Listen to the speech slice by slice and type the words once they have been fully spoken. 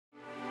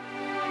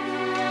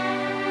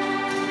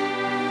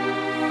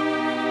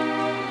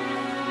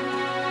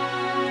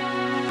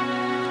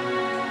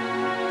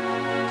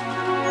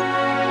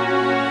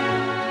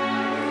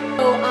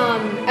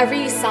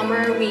Every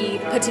summer we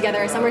put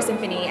together a summer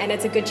symphony, and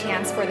it's a good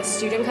chance for the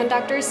student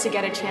conductors to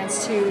get a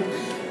chance to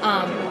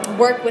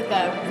work with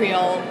a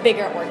real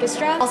bigger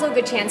orchestra. Also a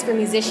good chance for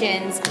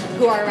musicians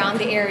who are around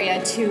the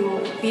area to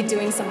be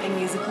doing something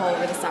musical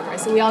over the summer.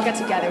 So we all get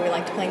together, we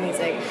like to play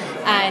music,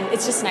 and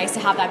it's just nice to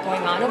have that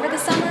going on over the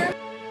summer.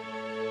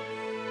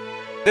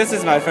 This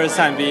is my first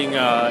time being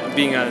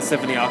a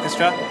symphony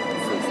orchestra,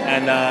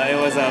 and it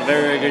was a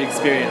very, very good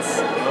experience.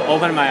 It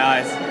opened my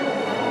eyes.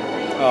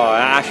 Oh,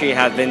 I actually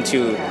have been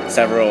to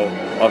several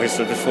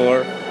orchestras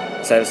before,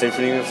 several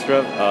symphony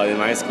orchestra in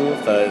my school,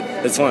 but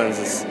this one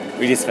is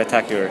really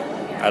spectacular.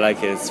 I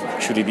like it. It's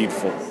truly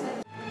beautiful.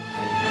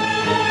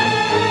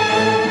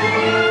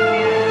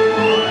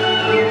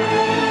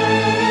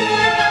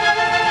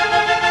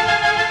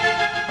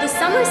 The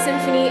Summer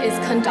Symphony is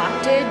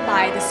conducted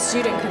by the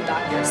student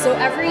conductors. So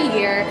every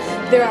year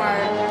there are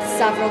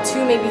several,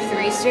 2, maybe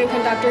 3 student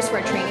conductors who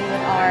are training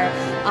with our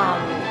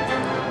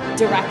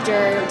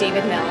director,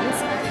 David Milnes.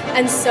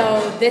 And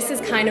so this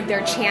is kind of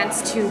their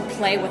chance to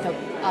play with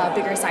a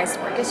bigger sized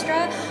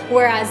orchestra,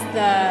 whereas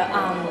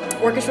the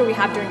orchestra we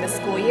have during the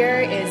school year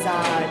is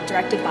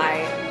directed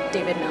by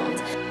David Milnes.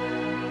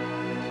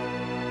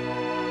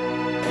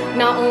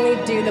 Not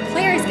only do the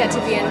players get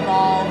to be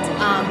involved,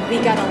 we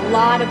get a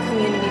lot of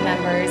community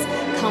members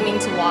coming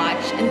to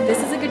watch, and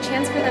this is a good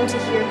chance for them to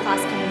hear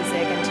classical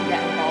music and to get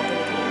involved in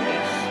the community.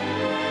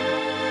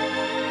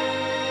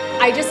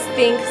 I just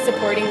think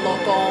supporting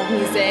local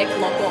music,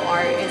 local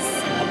art is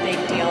a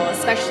big deal,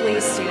 especially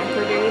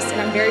student-produced,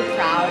 and I'm very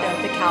proud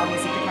of the Cal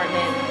Music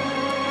Department,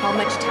 how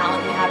much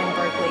talent we have in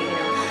Berkeley. You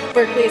know,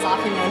 Berkeley is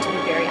often known to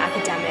be very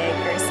academic,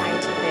 very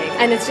scientific,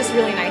 and it's just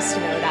really nice to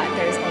know that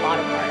there's a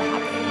lot of art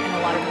happening and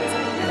a lot of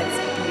music, and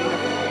it's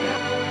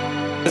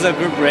beautiful. It's a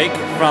good break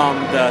from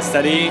the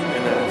studying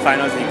and the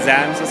finals, the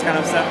exams, this kind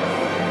of stuff.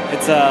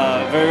 It's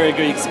a very, very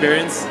good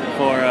experience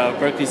for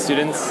Berkeley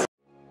students.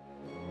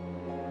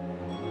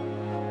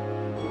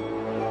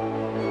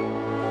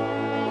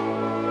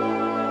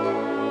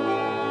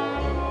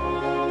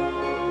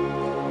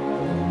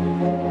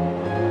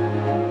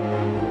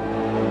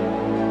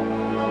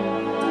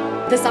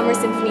 The Summer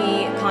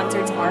Symphony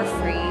concerts are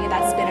free.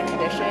 That's been a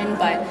tradition,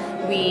 but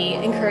we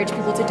encourage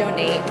people to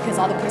donate because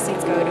all the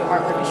proceeds go to our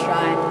orchestra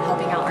and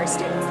helping out our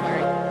students learn.